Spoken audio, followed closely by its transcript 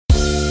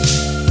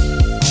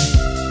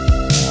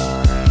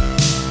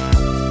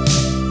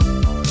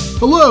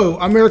Hello,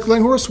 I'm Eric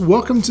Langhorst.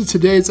 Welcome to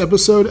today's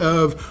episode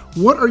of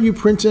What Are You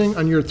Printing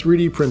on Your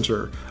 3D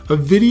Printer? A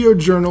video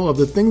journal of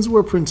the things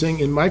we're printing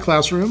in my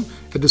classroom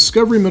at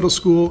Discovery Middle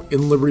School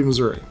in Liberty,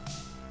 Missouri.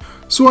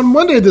 So on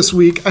Monday this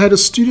week, I had a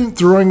student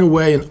throwing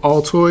away an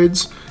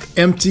Altoids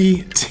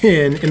empty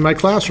tin in my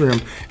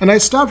classroom. And I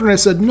stopped her and I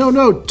said,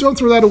 no, don't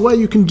throw that away.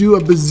 You can do a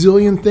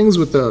bazillion things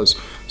with those.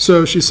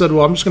 So she said,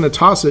 well, I'm just going to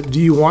toss it. Do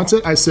you want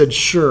it? I said,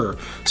 sure.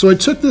 So I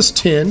took this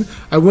tin,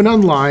 I went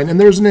online, and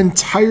there's an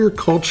entire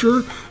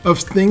culture of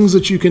things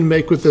that you can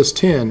make with this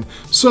tin.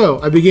 So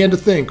I began to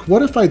think,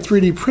 what if I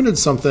 3D printed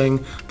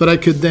something that I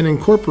could then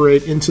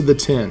incorporate into the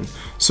tin?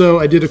 So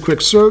I did a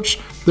quick search.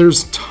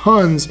 There's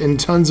tons and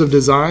tons of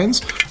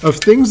designs of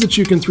things that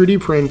you can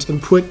 3D print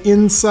and put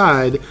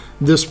inside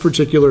this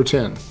particular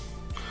tin.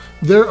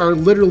 There are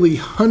literally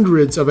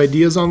hundreds of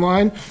ideas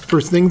online for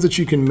things that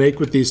you can make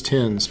with these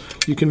tins.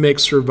 You can make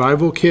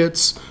survival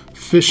kits,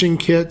 fishing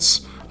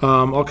kits,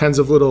 all kinds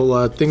of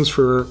little things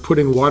for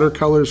putting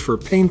watercolors for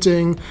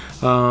painting,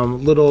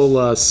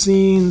 little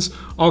scenes,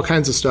 all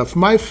kinds of stuff.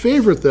 My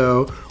favorite,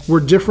 though,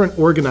 were different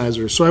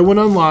organizers. So I went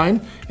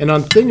online, and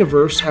on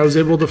Thingiverse, I was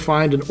able to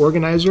find an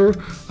organizer.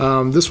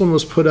 This one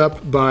was put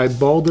up by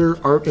Balder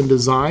Art and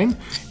Design,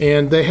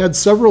 and they had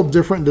several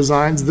different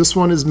designs. This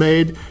one is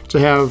made to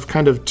have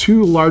kind of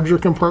 2 larger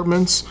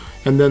compartments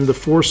and then the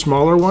 4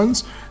 smaller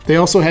ones. They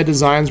also had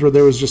designs where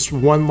there was just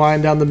one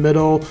line down the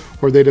middle,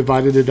 or they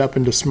divided it up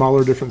into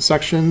smaller different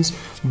sections.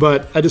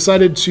 But I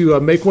decided to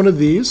make one of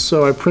these,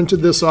 so I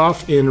printed this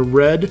off in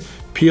red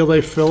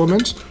PLA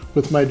filament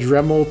with my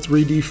Dremel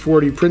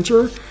 3D40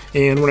 printer.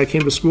 And when I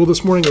came to school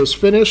this morning, it was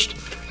finished.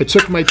 I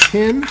took my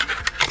tin,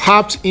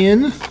 popped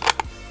in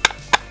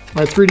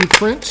my 3D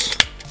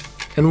print,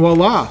 and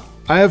voila!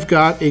 I have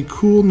got a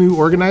cool new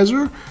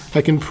organizer.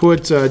 I can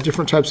put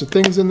different types of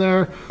things in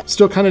there,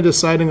 still kind of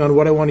deciding on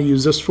what I want to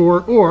use this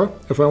for, or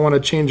if I want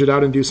to change it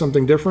out and do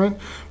something different.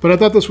 But I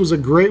thought this was a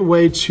great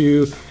way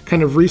to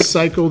kind of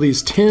recycle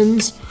these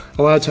tins.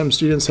 A lot of times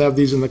students have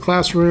these in the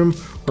classroom,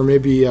 or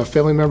maybe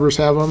family members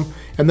have them.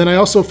 And then I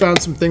also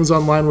found some things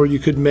online where you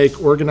could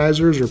make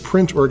organizers or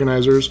print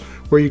organizers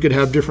where you could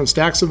have different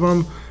stacks of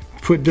them,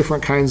 put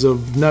different kinds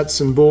of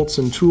nuts and bolts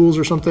and tools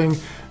or something.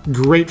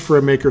 Great for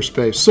a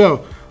makerspace.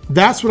 So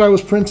that's what I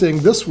was printing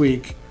this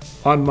week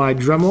on my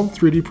Dremel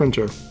 3D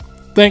printer.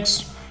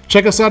 Thanks.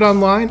 Check us out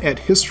online at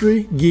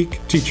History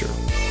Geek Teacher.